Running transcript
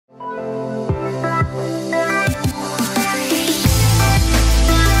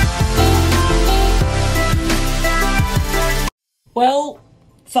Well,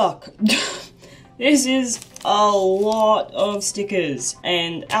 fuck. This is a lot of stickers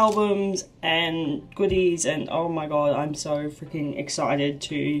and albums and goodies, and oh my god, I'm so freaking excited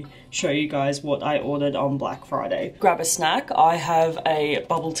to show you guys what I ordered on Black Friday. Grab a snack. I have a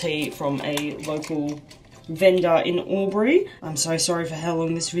bubble tea from a local vendor in Albury. I'm so sorry for how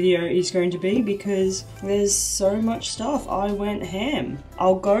long this video is going to be because there's so much stuff. I went ham.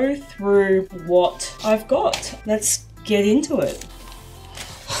 I'll go through what I've got. Let's get into it.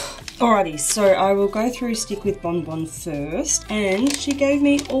 Alrighty, so I will go through Stick with Bonbon first, and she gave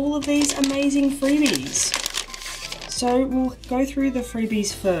me all of these amazing freebies. So we'll go through the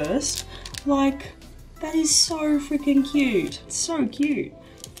freebies first. Like, that is so freaking cute. It's so cute.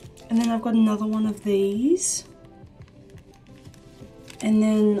 And then I've got another one of these. And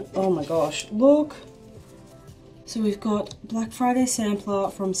then, oh my gosh, look. So we've got Black Friday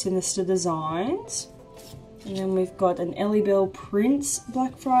sampler from Synyster Designs. And then we've got an Ellie Bell Prince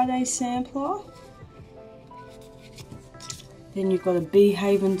Black Friday sampler. Then you've got a Bee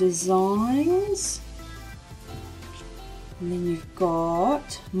Haven Designs. And then you've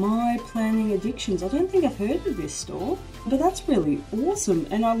got My Planning Addictions. I don't think I've heard of this store, but that's really awesome.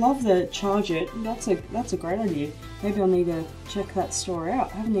 And I love the Charge It. That's a great idea. Maybe I'll need to check that store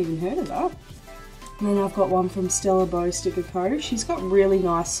out. I haven't even heard of that. And then I've got one from Stella Bow Sticker Co. She's got really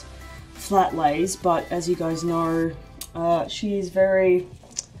nice flat lays, but as you guys know, she's very,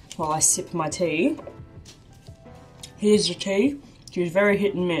 well, I sip my tea. Here's the tea. She's very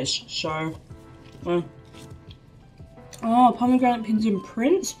hit and miss, so, oh, pomegranate pins and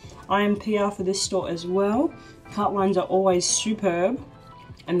prints. I am PR for this store as well. Cut lines are always superb,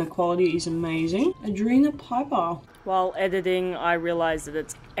 and the quality is amazing. Adrena Piper. While editing, I realized that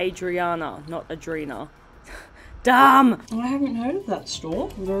it's Adriana, not Adrena. Damn! I haven't heard of that store.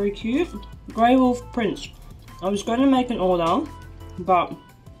 Very cute. Grey Wolf Prints. I was going to make an order, but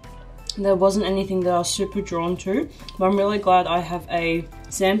there wasn't anything that I was super drawn to. But I'm really glad I have a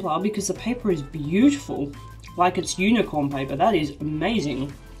sampler because the paper is beautiful. Like it's unicorn paper. That is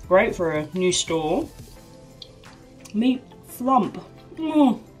amazing. Great for a new store. Meat Flump.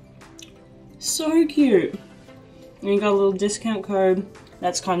 Oh, so cute. And you got a little discount code.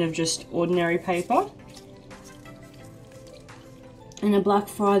 That's kind of just ordinary paper. And a Black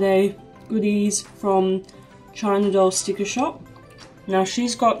Friday goodies from China Doll Sticker Shop. Now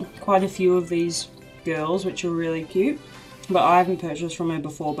she's got quite a few of these girls, which are really cute, but I haven't purchased from her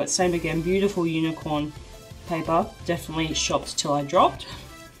before. But same again, beautiful unicorn paper. Definitely shopped till I dropped.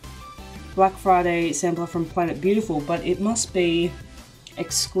 Black Friday sampler from Planet Beautiful, but it must be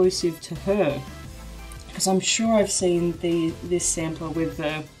exclusive to her because I'm sure I've seen this sampler with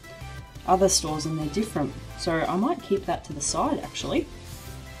the other stores and they're different. So I might keep that to the side actually.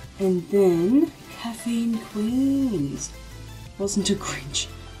 And then Caffeine Queens. Wasn't a Grinch.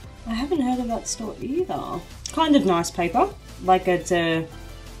 I haven't heard of that store either. Kind of nice paper. Like it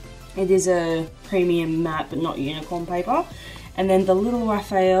is a premium matte but not unicorn paper. And then the Little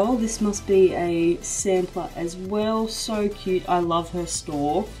Rafael, this must be a sampler as well. So cute. I love her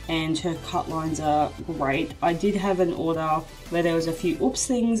store and her cut lines are great. I did have an order where there was a few oops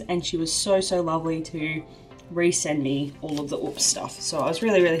things and she was so lovely to resend me all of the oops stuff. So I was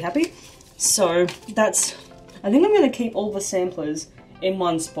really happy. So that's, I think I'm going to keep all the samplers in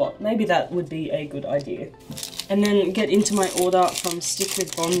one spot. Maybe that would be a good idea. And then get into my order from Stick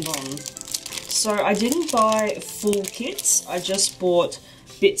with Bonbon. So I didn't buy full kits, I just bought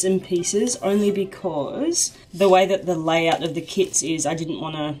bits and pieces only because the way that the layout of the kits is, I didn't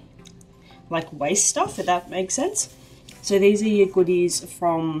want to like waste stuff, if that makes sense. So these are your goodies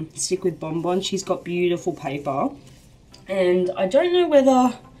from Stick with Bonbon. She's got beautiful paper and I don't know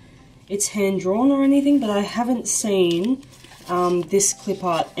whether it's hand drawn or anything, but I haven't seen this clip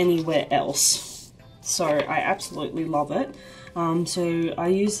art anywhere else. So I absolutely love it. So I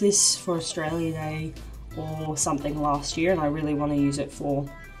used this for Australia Day or something last year and I really want to use it for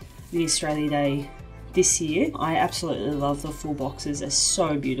the Australia Day this year. I absolutely love the full boxes, they're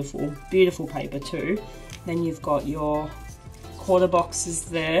so beautiful. Beautiful paper too. Then you've got your quarter boxes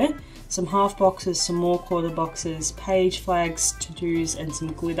there, some half boxes, some more quarter boxes, page flags, to-dos and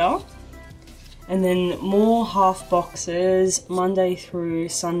some glitter. And then more half boxes, Monday through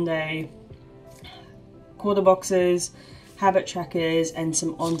Sunday, quarter boxes, habit trackers and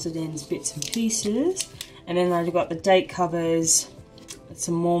some odds and ends bits and pieces. And then I've got the date covers,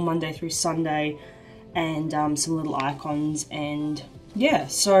 some more Monday through Sunday and some little icons. And yeah,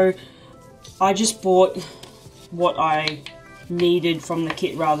 so I just bought what I needed from the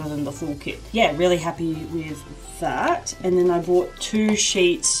kit rather than the full kit. Yeah, really happy with that. And then I bought 2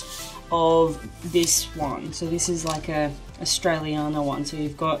 sheets of this one. So this is like a Australiana one. So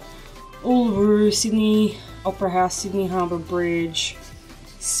you've got Uluru, Sydney Opera House, Sydney Harbour Bridge.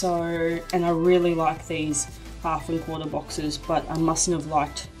 So, and I really like these half and quarter boxes, but I mustn't have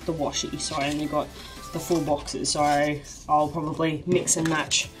liked the washi, so I only got the full boxes. So I'll probably mix and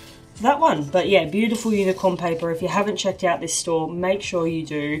match that one. But yeah, beautiful unicorn paper. If you haven't checked out this store, make sure you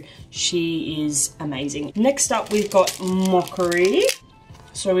do. She is amazing. Next up, we've got Mockeri.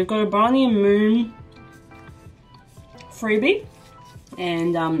 So we've got a Barney and Moon freebie,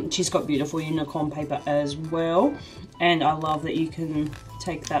 and she's got beautiful unicorn paper as well. And I love that you can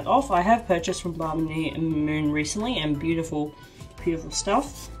take that off. I have purchased from Barney and Moon recently, and beautiful, beautiful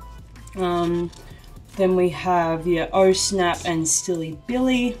stuff. Then we have your Oh Snap and Silly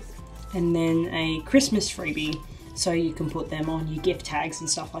Billy, and then a Christmas freebie, so you can put them on your gift tags and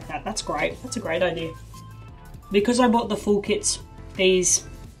stuff like that. That's great. That's a great idea. Because I bought the full kits, these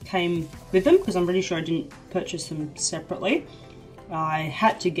came with them, because I'm pretty sure I didn't purchase them separately. I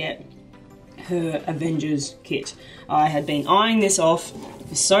had to get her Avengers kit. I had been eyeing this off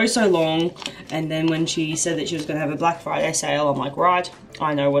for so long, and then when she said that she was going to have a Black Friday sale, I'm like, right,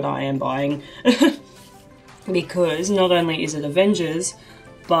 I know what I am buying. Because not only is it Avengers,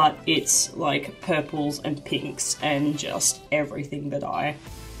 but it's like purples and pinks and just everything that I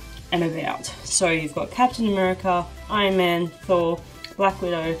am about. So you've got Captain America, Iron Man, Thor, Black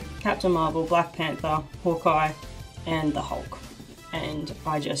Widow, Captain Marvel, Black Panther, Hawkeye, and the Hulk. And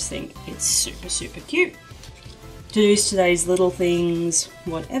I just think it's super, super cute. To-dos, today's little things,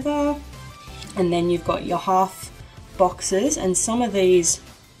 whatever. And then you've got your half boxes, and some of these,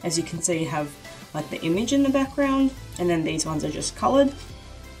 as you can see, have like the image in the background, and then these ones are just coloured.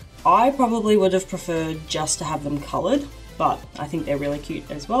 I probably would have preferred just to have them coloured, but I think they're really cute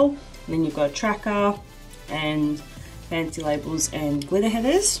as well. And then you've got a tracker and fancy labels and glitter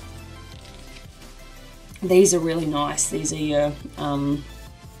headers. These are really nice. These are your,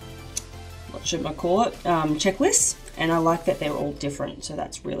 what should I call it, checklists, and I like that they're all different, so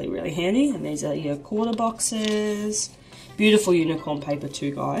that's really, really handy. And these are your quarter boxes. Beautiful unicorn paper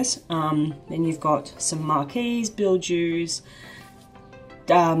too, guys. Then you've got some marquees, bildews,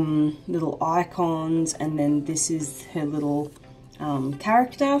 little icons, and then this is her little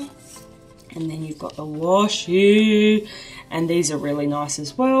character. And then you've got the washi, and these are really nice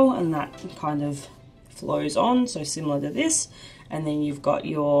as well, and that kind of flows on, so similar to this. And then you've got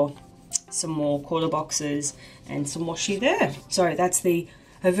your some more quarter boxes and some washi there. So that's the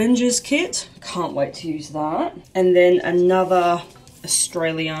Avengers kit. Can't wait to use that. And then another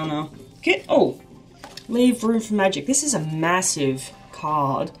Australiana kit. Oh, Leave Room for Magic. This is a massive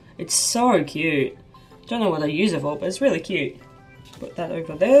card. It's so cute. Don't know what I use it for, but it's really cute. Put that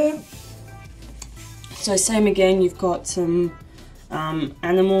over there. So same again, you've got some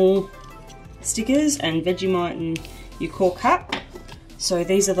animal stickers and Vegemite and your core cap. So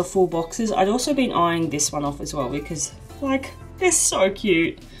these are the full boxes. I'd also been eyeing this one off as well, because like they're so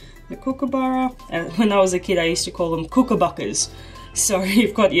cute. The kookaburra. When I was a kid, I used to call them kookabuckers. So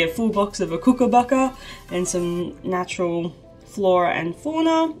you've got your full box of a kookabucker and some natural flora and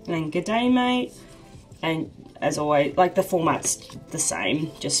fauna, and G'day Mate. And as always, like the format's the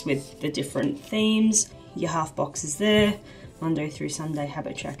same, just with the different themes. Your half boxes there. Monday through Sunday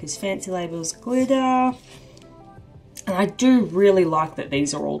habit trackers, fancy labels, glitter. And I do really like that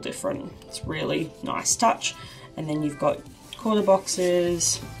these are all different. It's really nice touch. And then you've got quarter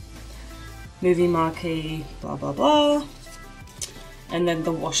boxes, movie marquee, blah blah blah. And then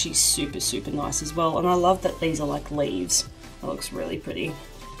the washi's super, super nice as well. And I love that these are like leaves. That looks really pretty.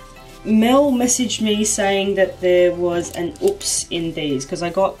 Mel messaged me saying that there was an oops in these, because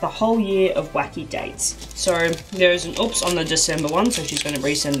I got the whole year of wacky dates. So there's an oops on the December one, so she's going to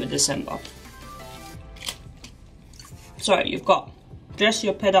resend the December. So you've got Dress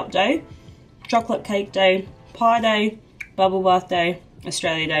Your Pet Up Day, Chocolate Cake Day, Pie Day, Bubble Bath Day,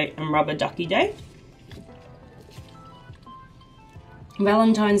 Australia Day, and Rubber Ducky Day.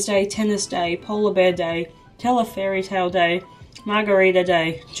 Valentine's Day, Tennis Day, Polar Bear Day, Tell a Fairy Tale Day, Margarita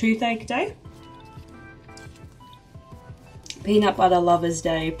Day, Toothache Day, Peanut Butter Lovers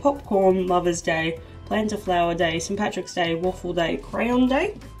Day, Popcorn Lovers Day, Planter Flower Day, St. Patrick's Day, Waffle Day, Crayon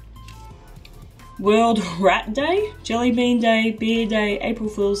Day, World Rat Day, Jelly Bean Day, Beer Day, April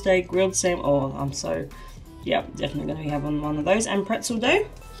Fool's Day, Grilled Sam. Oh, I'm so, yeah, definitely going to be having one of those. And Pretzel Day.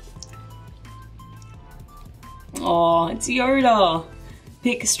 Oh, it's Yoda.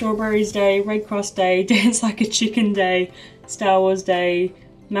 Pick Strawberries Day, Red Cross Day, Dance Like a Chicken Day, Star Wars Day,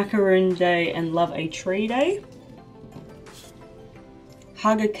 Macaroon Day, and Love a Tree Day.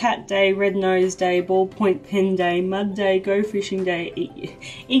 Hug a Cat Day, Red Nose Day, Ballpoint Pen Day, Mud Day, Go Fishing Day,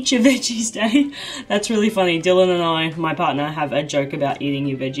 Eat Your Veggies Day. That's really funny. Dylan and I, my partner, have a joke about eating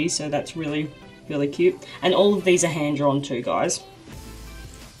your veggies, so that's really, really cute. And all of these are hand-drawn too, guys.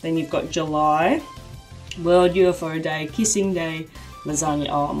 Then you've got July, World UFO Day, Kissing Day, Lasagna,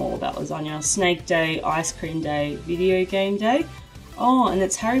 oh, I'm all about lasagna, Snake Day, Ice Cream Day, Video Game Day. Oh, and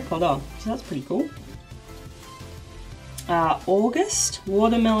it's Harry Potter, so that's pretty cool. August,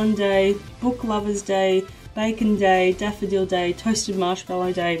 Watermelon Day, Book Lovers Day, Bacon Day, Daffodil Day, Toasted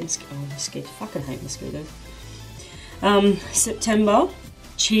Marshmallow Day, mosquito, fucking hate mosquitoes. September,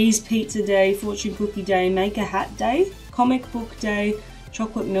 Cheese Pizza Day, Fortune Cookie Day, Make a Hat Day, Comic Book Day,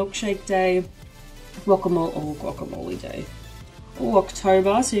 Chocolate Milkshake Day, Guacamole Day. Oh,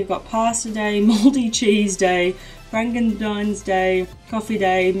 October, so you've got Pasta Day, Moldy Cheese Day, Frankenstein's Day, Coffee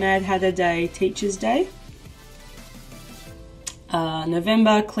Day, Mad Hatter Day, Teacher's Day.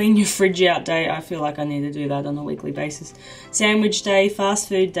 November, Clean Your Fridge Out Day. I feel like I need to do that on a weekly basis. Sandwich Day, Fast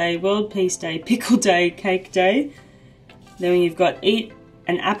Food Day, World Peace Day, Pickle Day, Cake Day. Then you've got Eat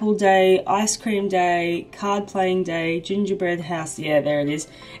an Apple Day, Ice Cream Day, Card Playing Day, Gingerbread House. Yeah, there it is.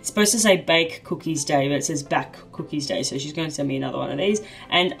 It's supposed to say Bake Cookies Day, but it says Back Cookies Day, so she's going to send me another one of these.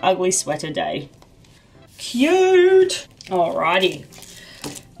 And Ugly Sweater Day. Cute! Alrighty.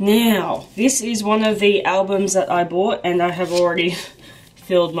 Now, this is one of the albums that I bought, and I have already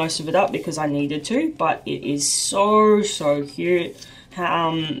filled most of it up because I needed to, but it is so, so cute.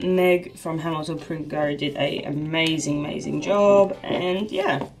 Meg from Hamilton Print Co did a amazing job, and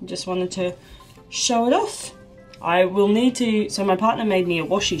yeah, just wanted to show it off. I will need to, so my partner made me a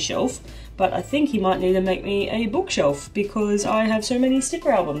washi shelf, but I think he might need to make me a bookshelf because I have so many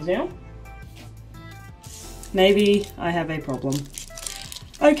sticker albums now. Maybe I have a problem.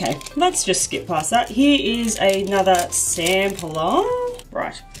 Okay, let's just skip past that. Here is another sampler.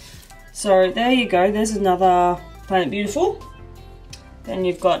 Right, so there you go, there's another Planet Beautiful. Then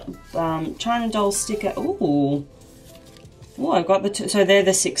you've got China Doll sticker. Ooh, I've got the two, so they're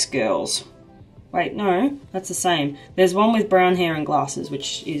the 6 girls. Wait, no, that's the same. There's one with brown hair and glasses,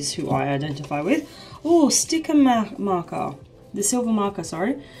 which is who I identify with. Ooh, sticker marker, the silver marker,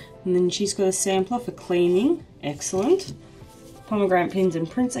 sorry. And then she's got a sampler for cleaning, excellent. Pomegranate pins and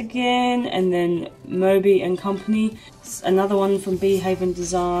prints again, and then Moby and Company. Another one from Behaven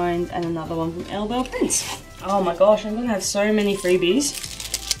Designs, and another one from Elbel Prints. Oh my gosh, I'm gonna have so many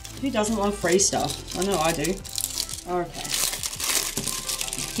freebies. Who doesn't love free stuff? I know I do. Okay.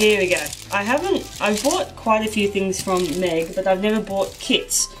 Here we go. I've bought quite a few things from Meg, but I've never bought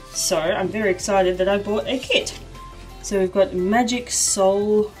kits. So I'm very excited that I bought a kit. So we've got Magic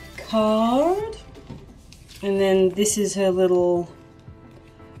Soul card. And then this is her little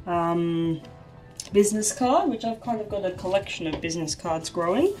business card, which I've kind of got a collection of business cards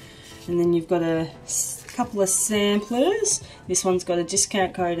growing. And then you've got a couple of samplers. This one's got a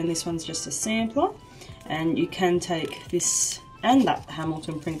discount code and this one's just a sampler. And you can take this and that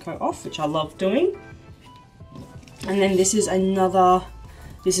Hamilton Print Co off, which I love doing. And then this is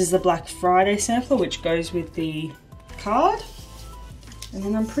the Black Friday sampler, which goes with the card. And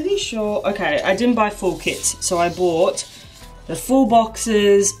then I'm pretty sure, okay, I didn't buy full kits, so I bought the full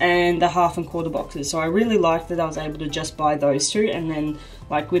boxes and the half and quarter boxes. So I really liked that I was able to just buy those two, and then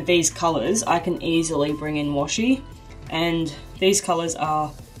like with these colours, I can easily bring in washi. And these colours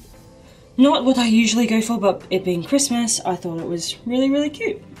are not what I usually go for, but it being Christmas, I thought it was really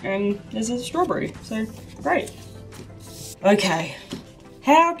cute. And there's a strawberry, so great. Okay,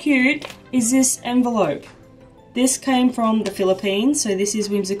 how cute is this envelope? This came from the Philippines, so this is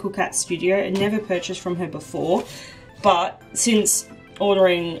Whimsical Cat Studio. I never purchased from her before, but since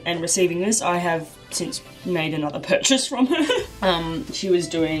ordering and receiving this, I have since made another purchase from her. She was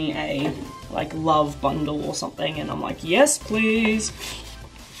doing a like love bundle or something, and I'm like, yes please.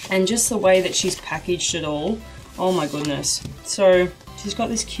 And just the way that she's packaged it all, oh my goodness. So she's got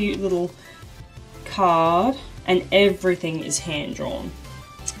this cute little card, and everything is hand drawn.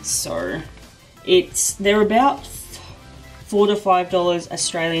 So they're about $4 to $5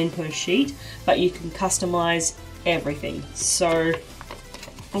 Australian per sheet, but you can customize everything. So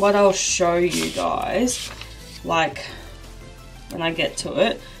what I'll show you guys, like when I get to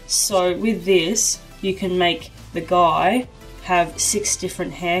it, so with this you can make the guy have 6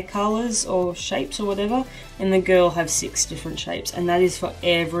 different hair colors or shapes or whatever, and the girl have 6 different shapes, and that is for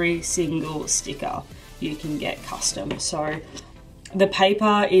every single sticker you can get custom. So the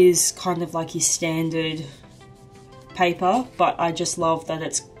paper is kind of like your standard paper, but I just love that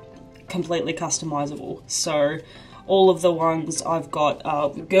it's completely customizable. So all of the ones I've got are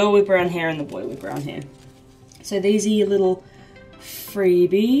the girl with brown hair and the boy with brown hair. So these are your little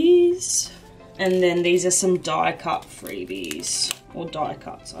freebies. And then these are some die cut freebies, or die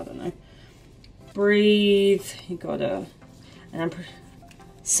cuts, I don't know. Breathe, you got a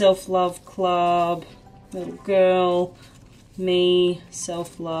self-love club, little girl, me,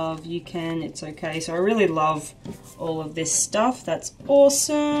 self-love, you can, it's okay. So I really love all of this stuff. That's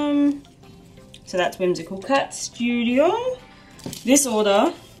awesome. So that's Whimsical Cat Studio. This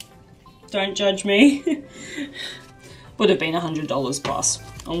order, don't judge me, would have been $100 plus,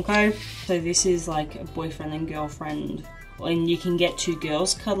 okay? So this is like a boyfriend and girlfriend, and you can get 2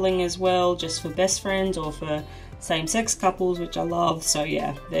 girls cuddling as well, just for best friends or for same-sex couples, which I love. So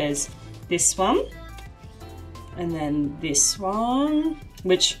yeah, there's this one, and then this one,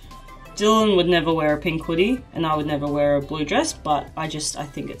 which Dylan would never wear a pink hoodie, and I would never wear a blue dress, but I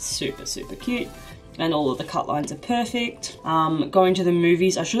think it's super, super cute. And all of the cut lines are perfect. Going to the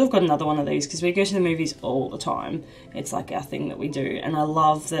movies, I should have got another one of these because we go to the movies all the time. It's like our thing that we do. And I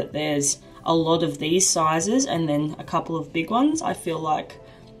love that there's a lot of these sizes and then a couple of big ones. I feel like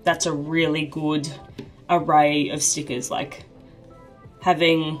that's a really good array of stickers. Like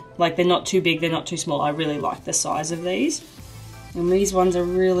having, like they're not too big, they're not too small. I really like the size of these. And these ones are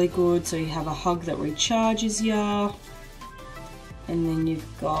really good. So you have a hug that recharges you. And then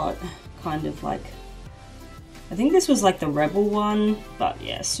you've got kind of like, I think this was like the Rebel one, but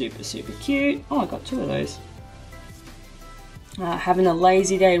yeah, super, super cute. Oh, I got 2 of those. Having a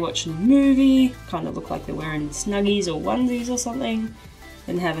lazy day watching a movie, kind of look like they're wearing snuggies or onesies or something.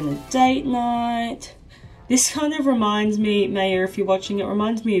 Then having a date night. This kind of reminds me, Maya, if you're watching, it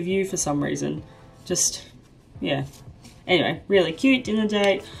reminds me of you for some reason. Just, yeah. Anyway, really cute dinner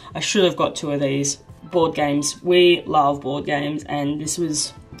date. I should have got 2 of these. Board games. We love board games, and this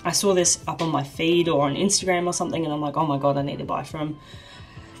was, I saw this up on my feed or on Instagram or something, and I'm like, oh my god, I need to buy from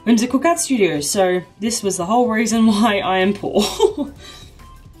Whimsical Cat Studio. So this was the whole reason why I am poor.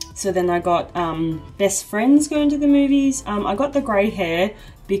 So then I got best friends going to the movies. I got the grey hair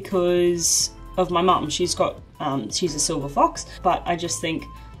because of my mum. She's got, she's a silver fox, but I just think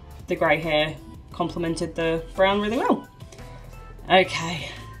the grey hair complemented the brown really well. Okay,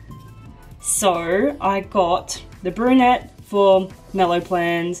 so I got the brunette for Mellow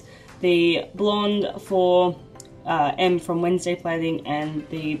Plans, the blonde for M from Wednesday Planning, and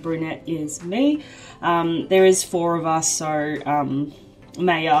the brunette is me. There is 4 of us, so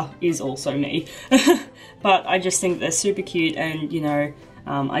Maya is also me. But I just think they're super cute, and you know,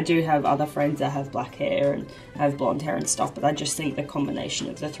 I do have other friends that have black hair and have blonde hair and stuff, but I just think the combination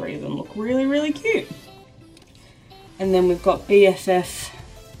of the 3 of them look really, really cute. And then we've got BFF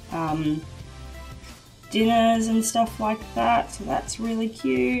dinners and stuff like that, so that's really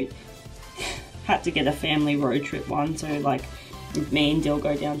cute. Had to get a family road trip one, so like if me and Dill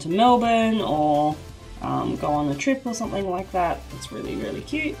go down to Melbourne or go on a trip or something like that, it's really, really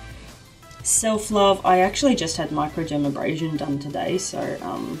cute. Self-love, I actually just had microdermabrasion done today, so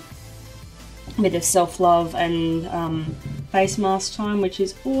a bit of self-love and face mask time, which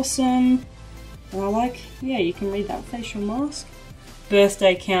is awesome. And I like, yeah, you can read that facial mask.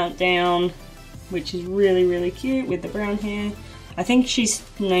 Birthday countdown, which is really, really cute with the brown hair. I think she's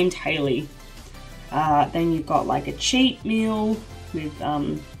named Haley. Then you've got like a cheat meal with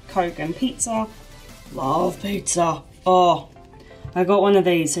Coke and pizza. Love pizza. Oh, I got one of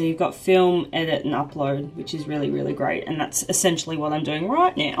these. So you've got film, edit and upload, which is really, really great. And that's essentially what I'm doing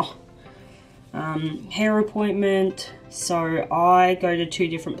right now. Hair appointment. So I go to 2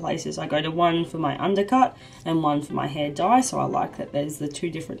 different places. I go to one for my undercut and one for my hair dye. So I like that there's the 2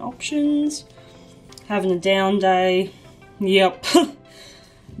 different options. Having a down day. Yep.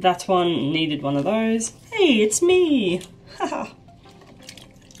 That one needed one of those. Hey, it's me. Haha.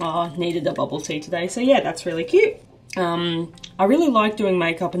 Oh, needed a bubble tea today. So yeah, that's really cute. I really like doing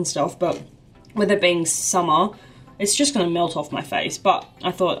makeup and stuff, but with it being summer, it's just going to melt off my face. But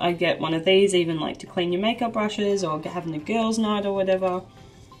I thought I'd get one of these, even like to clean your makeup brushes or having a girls' night or whatever.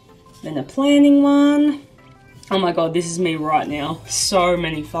 Then a planning one. Oh my god, this is me right now. So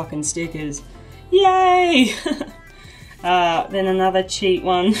many fucking stickers. Yay! Then another cheat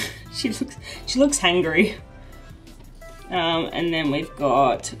one. she looks hangry. And then we've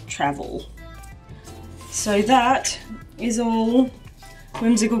got travel. So that is all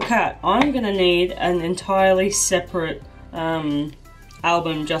Whimsical Cat. I'm gonna need an entirely separate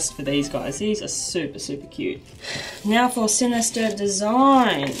album just for these guys. These are super, super cute. Now for Synyster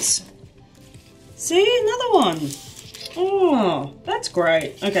Designs. See, another one. Oh, that's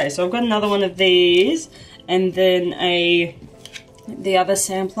great. Okay, so I've got another one of these, and then the other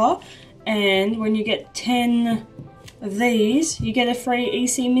sampler. And when you get 10 of these, you get a free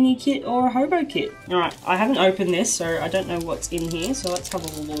EC mini kit or a hobo kit. Alright, I haven't opened this, so I don't know what's in here, so let's have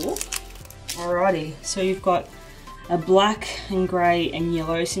a look. Alrighty, so you've got a black and grey and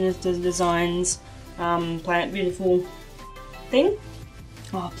yellow Synyster Designs Planet Beautiful thing.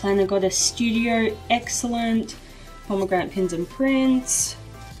 Oh, Planet got a Studio, excellent. Pomegranate pins and prints.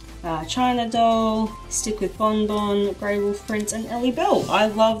 China doll, stick with Bonbon, Grey Wolf prints, and Ellie Bell. I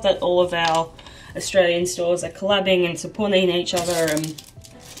love that all of our Australian stores are collabing and supporting each other, and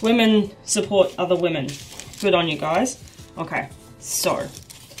women support other women. Good on you guys. Okay, so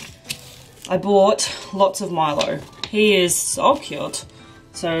I bought lots of Milo. He is so cute.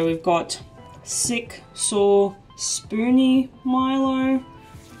 So we've got sick, sore, spoony Milo.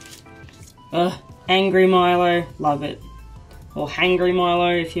 Angry Milo, love it. Or hangry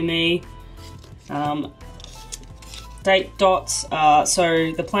Milo if you're me. Date dots.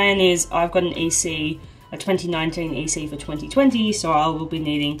 So the plan is I've got an EC, a 2019 EC for 2020, so I will be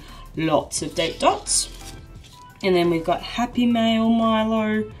needing lots of date dots. And then we've got Happy Mail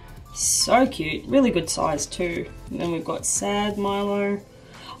Milo. So cute, really good size too. And then we've got Sad Milo.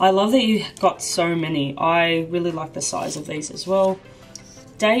 I love that you got so many. I really like the size of these as well.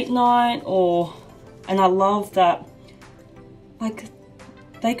 Date night, and I love that, like,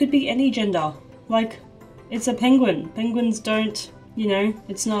 they could be any gender. Like, it's a penguin. Penguins don't, you know,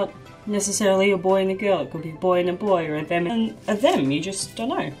 it's not necessarily a boy and a girl. It could be a boy and a boy, or a them and a them. You just don't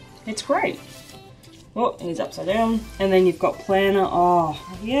know. It's great. Oh, he's upside down. And then you've got Planner. Oh,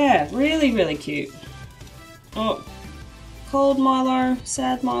 yeah, really, really cute. Oh, Cold Milo,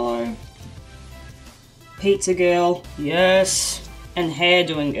 Sad Milo. Pizza Girl, yes. And Hair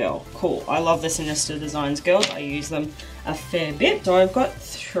Doing Girl, cool. I love the Synyster Designs girls. I use them a fair bit. So I've got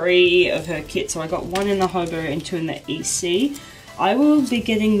 3 of her kits. So I got 1 in the hobo and 2 in the EC. I will be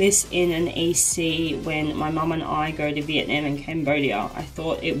getting this in an EC when my mum and I go to Vietnam and Cambodia. I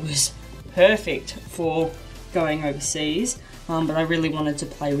thought it was perfect for going overseas, but I really wanted to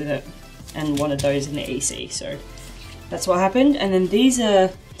play with it and wanted those in the EC, so that's what happened. And then these are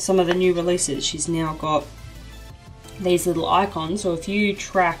some of the new releases. She's now got these little icons, so if you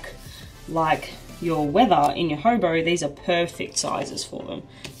track like your weather in your hobo, these are perfect sizes for them.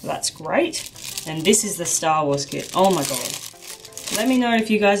 So that's great. And this is the Star Wars kit. Oh my god. Let me know if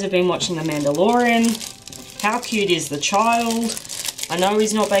you guys have been watching The Mandalorian. How cute is the child? I know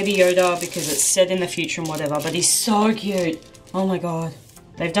he's not Baby Yoda because it's set in the future and whatever, but he's so cute. Oh my god.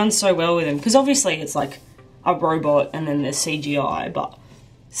 They've done so well with him, because obviously it's like a robot and then there's CGI, but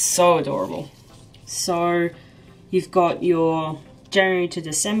so adorable. So you've got your January to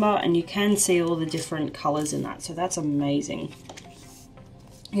December, and you can see all the different colours in that, so that's amazing.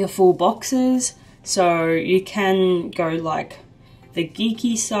 Your full boxes, so you can go like the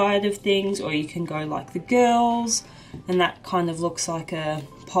geeky side of things, or you can go like the girls, and that kind of looks like a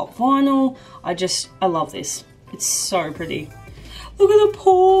pop vinyl. I love this. It's so pretty. Look at the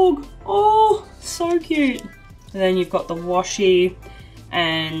Porg! Oh, so cute. And then you've got the washi,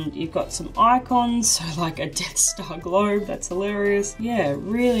 and you've got some icons, so like a Death Star globe, that's hilarious. Yeah,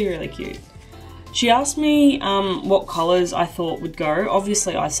 really, really cute. She asked me what colours I thought would go.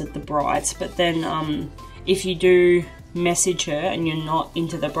 Obviously I said the brights, but then if you do message her and you're not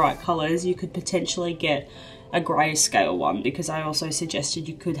into the bright colours, you could potentially get a grayscale one, because I also suggested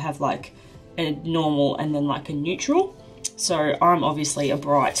you could have like a normal and then like a neutral. So I'm obviously a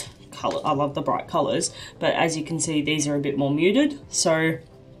bright colour, I love the bright colours, but as you can see these are a bit more muted. So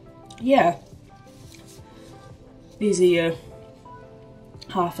yeah, these are your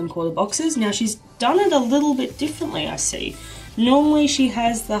half and quarter boxes. Now she's done it a little bit differently, I see. Normally she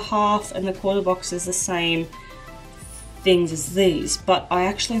has the half and the quarter boxes the same things as these, but I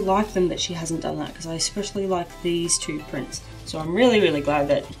actually like them that she hasn't done that, because I especially like these 2 prints. So I'm really, really glad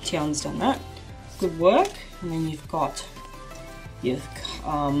that Tian's done that. Good work. And then you've got your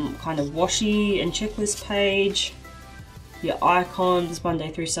kind of washi and checklist page, your icons, Monday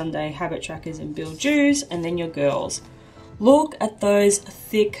through Sunday, habit trackers and build juice, and then your girls. Look at those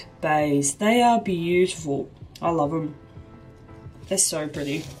thick bays. They are beautiful. I love them. They're so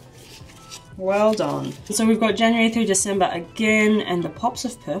pretty. Well done. So we've got January through December again, and the pops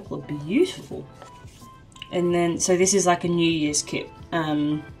of purple are beautiful. And then, so this is like a New Year's kit.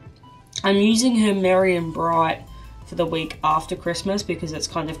 I'm using her Merry and Bright for the week after Christmas, because it's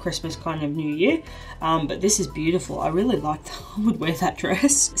kind of Christmas, kind of New Year. But this is beautiful. I really like that. I would wear that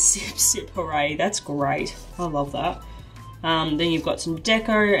dress. Sip, sip, hooray. That's great. I love that. Then you've got some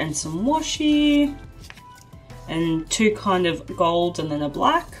deco and some washi, and 2 kind of golds and then a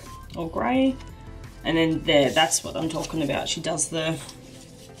black or grey. And then there, that's what I'm talking about. She does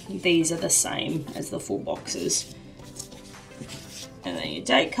these are the same as the full boxes. And then your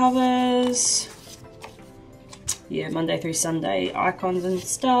date covers. Yeah, Monday through Sunday icons and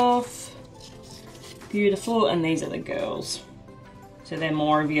stuff. Beautiful. And these are the girls. So they're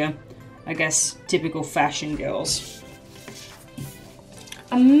more of your, I guess, typical fashion girls.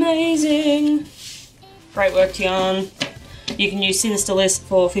 Amazing. Great work, yarn. You can use Synyster Lyss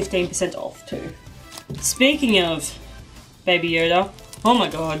for 15% off too. Speaking of Baby Yoda, oh my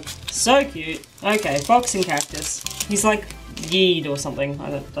god, so cute. Okay, Fox and Cactus. He's like yeed or something. I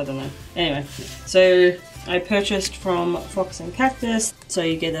don't know. Anyway, so I purchased from Fox and Cactus. So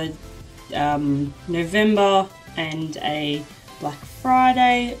you get a November and a Black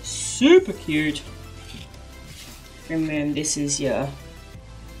Friday. Super cute. And then this is your...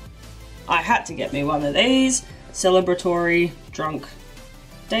 I had to get me one of these. Celebratory Drunk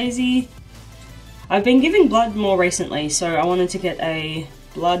Daisy. I've been giving blood more recently, so I wanted to get a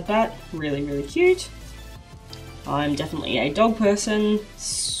blood bat. Really, really cute. I'm definitely a dog person.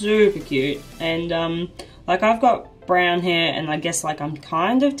 Super cute. And like I've got brown hair and I guess like I'm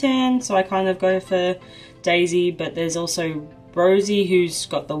kind of tan, so I kind of go for Daisy, but there's also Rosie who's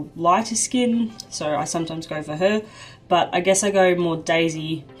got the lighter skin, so I sometimes go for her. But I guess I go more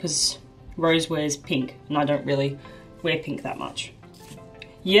Daisy because Rose wears pink and I don't really wear pink that much.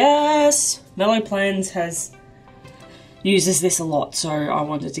 Yes! Mellow Plans uses this a lot, so I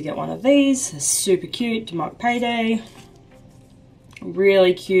wanted to get one of these. It's super cute to mark payday.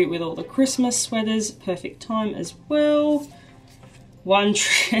 Really cute with all the Christmas sweaters. Perfect time as well. One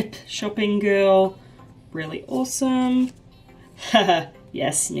trip shopping girl. Really awesome.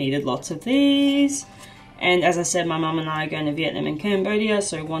 Yes, needed lots of these. And as I said, my mum and I are going to Vietnam and Cambodia,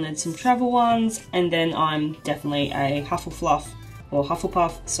 so wanted some travel ones. And then I'm definitely a Hufflepuff or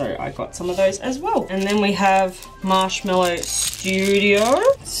Hufflepuff, so I got some of those as well. And then we have Marshmallow Studio.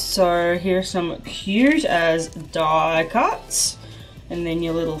 So here's some cute as die cuts. And then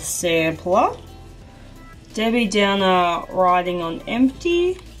your little sampler. Debbie Downer Riding on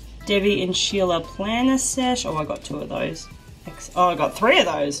Empty. Debbie and Sheila Planner Sesh. Oh, I got 2 of those. Oh, I got 3 of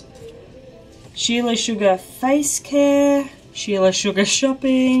those. Sheila Sugar Face Care. Sheila Sugar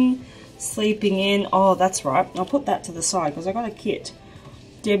Shopping. Sleeping In. Oh, that's right. I'll put that to the side because I got a kit.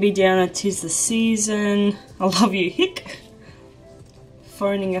 Debbie Downer, 'Tis the Season. I Love You, Hick.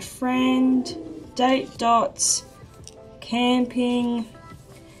 Phoning a Friend. Date Dots. Camping.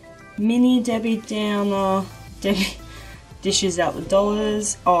 Mini Debbie Downer. Debbie Dishes Out the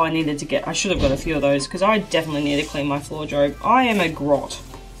Dollars. Oh, I should have got a few of those because I definitely need to clean my wardrobe. I am a grot.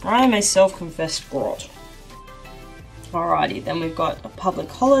 I am a self-confessed grot. Alrighty, then we've got Public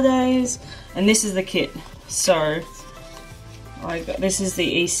Holidays, and this is the kit. So, this is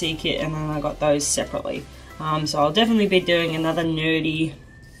the EC kit, and then I got those separately. So I'll definitely be doing another nerdy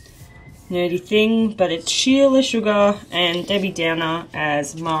thing, but it's Sheila Sugar and Debbie Downer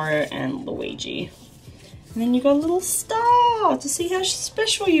as Mario and Luigi. And then you got a little star to see how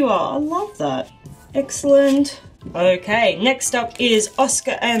special you are. I love that. Excellent. Okay, next up is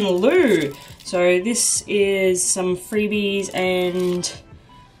Oscar and Lou. So this is some freebies, and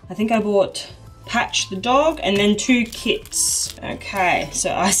I think I bought Patch the dog and then 2 kits. Okay,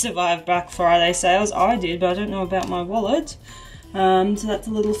 so I survived Black Friday sales. I did, but I don't know about my wallet. So that's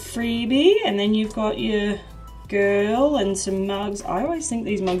a little freebie, and then you've got your girl and some mugs. I always think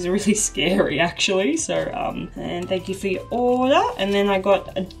these mugs are really scary actually, so and thank you for your order. And then I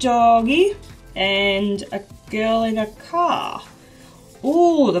got a doggy and a girl in a car.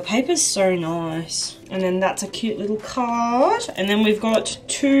 Oh, the paper's so nice. And then that's a cute little card. And then we've got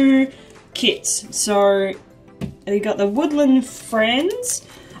 2 kits. So we got the Woodland Friends.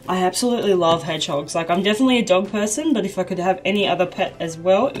 I absolutely love hedgehogs. Like, I'm definitely a dog person, but if I could have any other pet as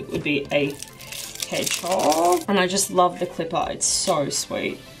well, it would be a hedgehog. And I just love the clipper. It's so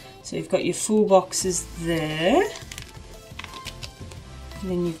sweet. So you've got your full boxes there. And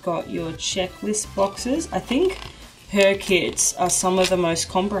then you've got your checklist boxes. I think her kits are some of the most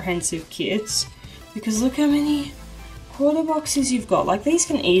comprehensive kits because look how many quarter boxes you've got. Like, these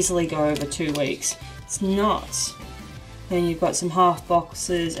can easily go over 2 weeks. It's nuts. Then you've got some half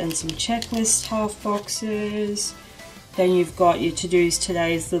boxes and some checklist half boxes. Then you've got your to-dos,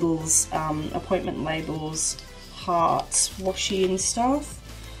 today's, littles, appointment labels, hearts, washi and stuff.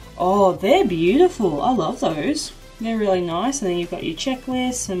 Oh, they're beautiful. I love those. They're really nice. And then you've got your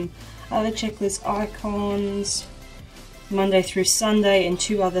checklist, some other checklist icons, Monday through Sunday, and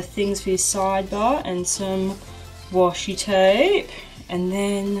 2 other things for your sidebar, and some washi tape, and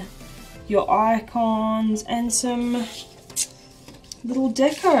then your icons and some little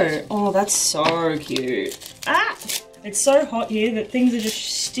deco. Oh, that's so cute. Ah! It's so hot here that things are just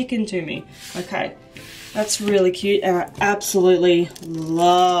sticking to me. Okay, That's really cute, and I absolutely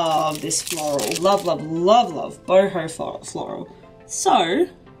love this floral. Love, love, love, love boho floral. So,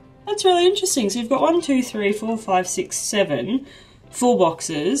 that's really interesting. So you've got 1, 2, 3, 4, 5, 6, 7 full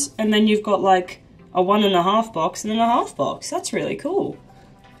boxes, and then you've got like a 1.5 box and then a half box. That's really cool.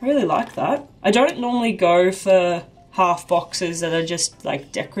 I really like that. I don't normally go for half boxes that are just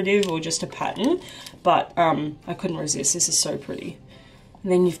like decorative or just a pattern, but I couldn't resist. This is so pretty.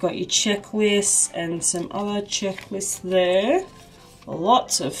 And then you've got your checklists and some other checklists there.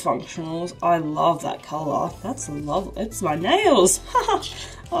 Lots of functionals. I love that colour. That's lovely. It's my nails.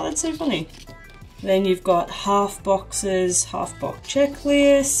 Oh, that's so funny. Then you've got half boxes, half box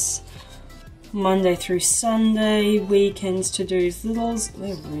checklists. Monday through Sunday, weekends to-dos, littles.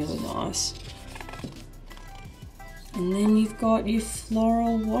 They're really nice. And then you've got your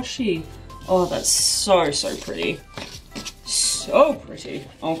floral washi. Oh, that's so, so pretty. So pretty.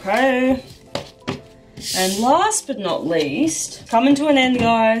 Okay. And last but not least, coming to an end,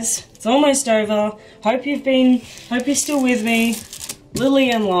 guys. It's almost over. Hope you're still with me.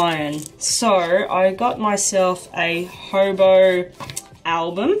 Lily and Lion. So I got myself a hobo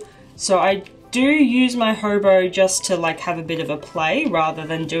album. So I do use my hobo just to like have a bit of a play rather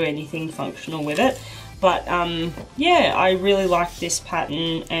than do anything functional with it. But yeah, I really like this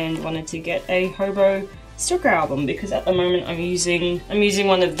pattern and wanted to get a hobo sticker album because at the moment I'm using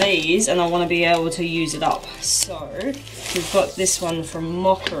one of these and I want to be able to use it up. So we've got this one from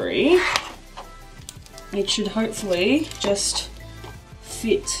Mockeri. It should hopefully just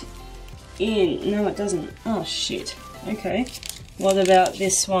fit in. No, it doesn't. Oh shit. Okay. What about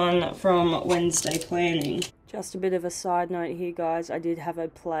this one from Wednesday Planning? Just a bit of a side note here, guys. I did have a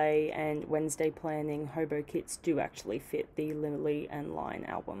play and Wednesday Planning hobo kits do actually fit the Lily and Lion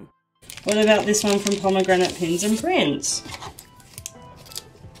album. What about this one from Pomegranate Pins and Prints?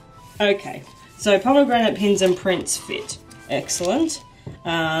 Okay, so Pomegranate Pins and Prints fit. Excellent.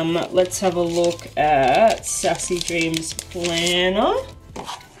 Let's have a look at Sassy Dreams Planner.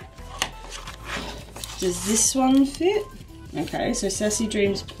 Does this one fit? Okay, so Sassy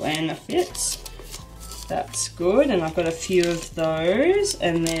Dreams Planner fits. That's good, and I've got a few of those.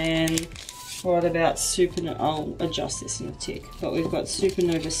 And then what about Supernova? I'll adjust this in a tick. But we've got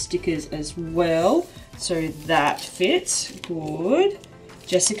Supernova stickers as well, so that fits. Good.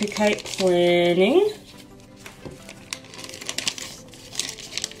 Jessica Kate Planning.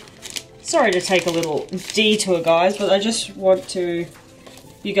 Sorry to take a little detour, guys, but I just want to...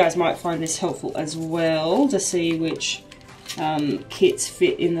 You guys might find this helpful as well to see which kits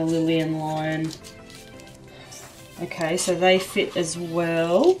fit in the Lily and Lion. Okay, so they fit as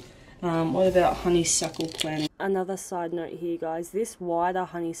well. What about Honeysuckle Planning? Another side note here, guys. This wider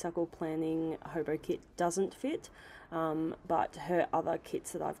Honeysuckle Planning hobo kit doesn't fit, but her other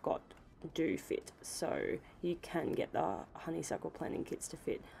kits that I've got do fit. So you can get the Honeysuckle Planning kits to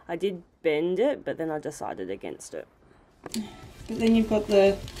fit. I did bend it, but then I decided against it. But then you've got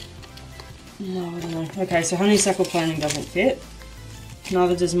the... No, I don't know. Okay, so Honeysuckle Planning doesn't fit.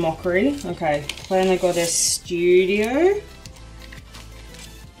 Neither does Mockeri. Okay, Planner Goddess Studio.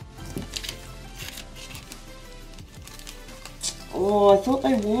 Oh, I thought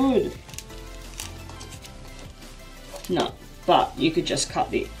they would. No, but you could just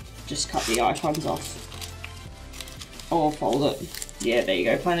cut the icons off. Or fold it. Yeah, there you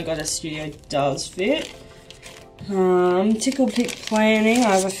go. Planner Goddess Studio does fit. Tickle Pick Planning.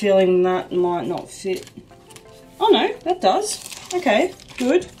 I have a feeling that might not fit. Oh no, that does. Okay,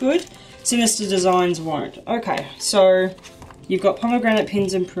 good, good. Synyster Designs won't. Okay, so you've got Pomegranate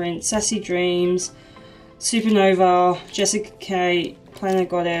Pins and Prints, Sassy Dreams, Supernova, Jessica K, Planner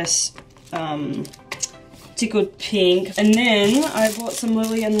Goddess, Tickled Pink, and then I bought some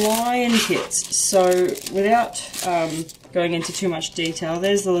Lily and Lion kits. So without going into too much detail,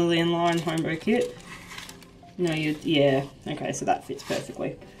 there's the Lily and Lion hobo kit. No, yeah, okay, so that fits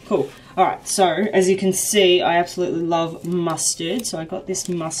perfectly. Cool. Alright, so as you can see, I absolutely love mustard. So I got this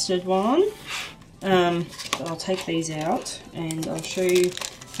mustard one. But I'll take these out and I'll show you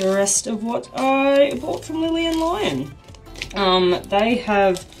the rest of what I bought from Lily and Lion. They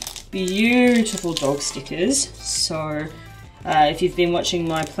have beautiful dog stickers. So if you've been watching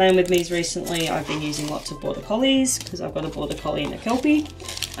my Plan With Me's recently, I've been using lots of Border Collies because I've got a Border Collie and a Kelpie.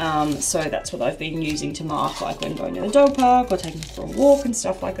 So that's what I've been using to mark like when going to the dog park or taking them for a walk and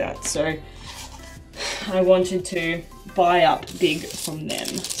stuff like that. So I wanted to buy up big from them.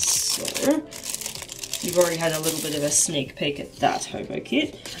 So you've already had a little bit of a sneak peek at that hobo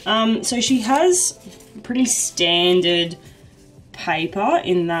kit. So she has pretty standard paper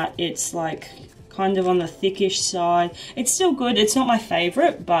in that it's like kind of on the thickish side. It's still good. It's not my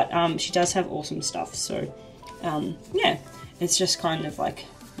favorite, but she does have awesome stuff. So yeah, it's just kind of like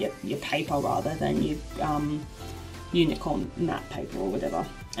your paper rather than your unicorn matte paper or whatever.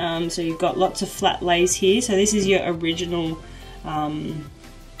 So you've got lots of flat lays here. So this is your original,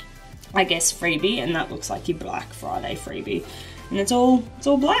 I guess, freebie, and that looks like your Black Friday freebie, and it's all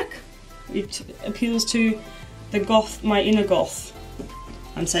black. It appeals to the goth, my inner goth.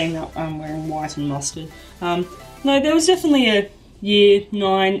 I'm saying that I'm wearing white and mustard. No, there was definitely a year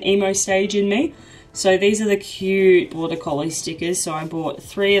 9 emo stage in me. So these are the cute Border Collie stickers. So I bought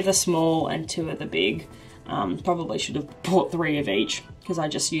 3 of the small and 2 of the big. Probably should have bought 3 of each because I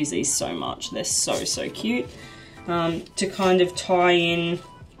just use these so much. They're so cute. To kind of tie in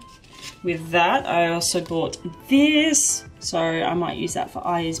with that, I also bought this. So I might use that for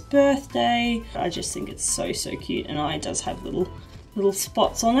Aya's birthday. I just think it's so cute, and Aya does have little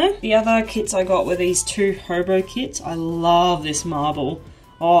spots on it. The other kits I got were these 2 hobo kits. I love this marble.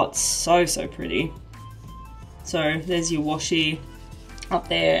 Oh, it's so pretty. So there's your washi up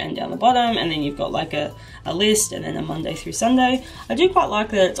there and down the bottom, and then you've got like a list and then a Monday through Sunday. I do quite like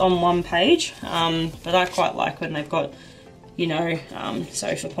that it's on one page, but I quite like when they've got, you know,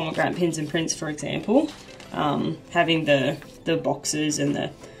 so for pomegranate pins and prints, for example, having the boxes and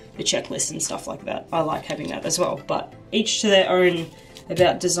the checklist and stuff like that. I like having that as well, but each to their own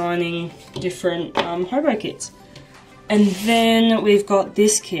about designing different hobo kits. And then we've got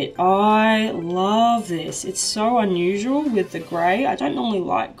this kit. I love this. It's so unusual with the grey. I don't normally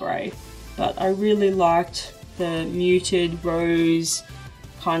like grey, but I really liked the muted rose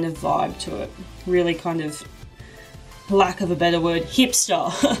kind of vibe to it. Really kind of, lack of a better word,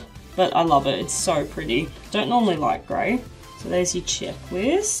 hipster. But I love it. It's so pretty. Don't normally like grey. So there's your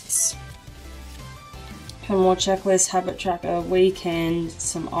checklists. Some more checklists, habit tracker, weekend,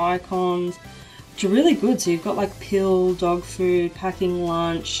 some icons, which are really good. So you've got like pill, dog food, packing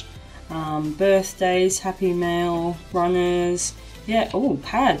lunch, birthdays, happy mail, runners. Yeah, oh,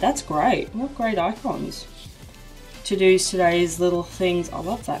 pad, that's great. What great icons. To-dos, today's little things. I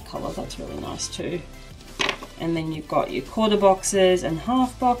love that colour, that's really nice too. And then you've got your quarter boxes and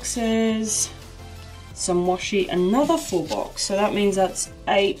half boxes. Some washi, another full box. So that means that's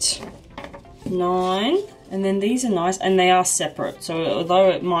 8, 9. And then these are nice, and they are separate. So although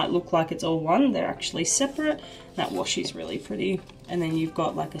it might look like it's all one, they're actually separate. That washi's really pretty. And then you've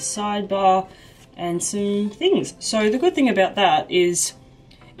got like a sidebar and some things. So the good thing about that is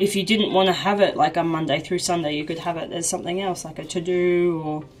if you didn't want to have it like a Monday through Sunday, you could have it as something else, like a to-do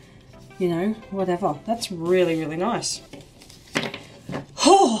or, you know, whatever. That's really nice.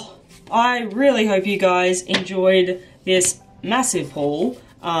 Oh, I really hope you guys enjoyed this massive haul.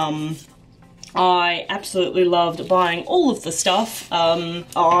 I absolutely loved buying all of the stuff.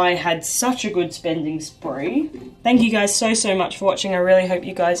 I had such a good spending spree. Thank you guys so much for watching. I really hope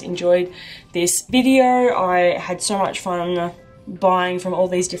you guys enjoyed this video. I had so much fun buying from all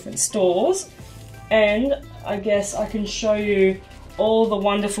these different stores. And I guess I can show you all the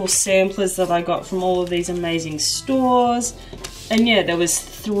wonderful samplers that I got from all of these amazing stores. And yeah, there was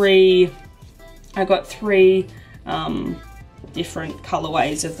 3, I got 3 different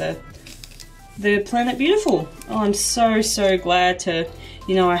colorways of the Planet Beautiful. Oh, I'm so glad to,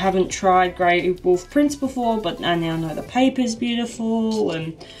 you know, I haven't tried Grey Wolf prints before, but I now know the paper's beautiful,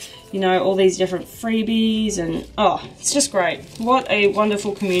 and, you know, all these different freebies, and oh, it's just great. What a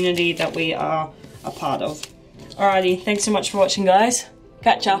wonderful community that we are a part of. Alrighty, thanks so much for watching, guys.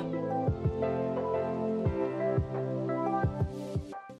 Catch ya.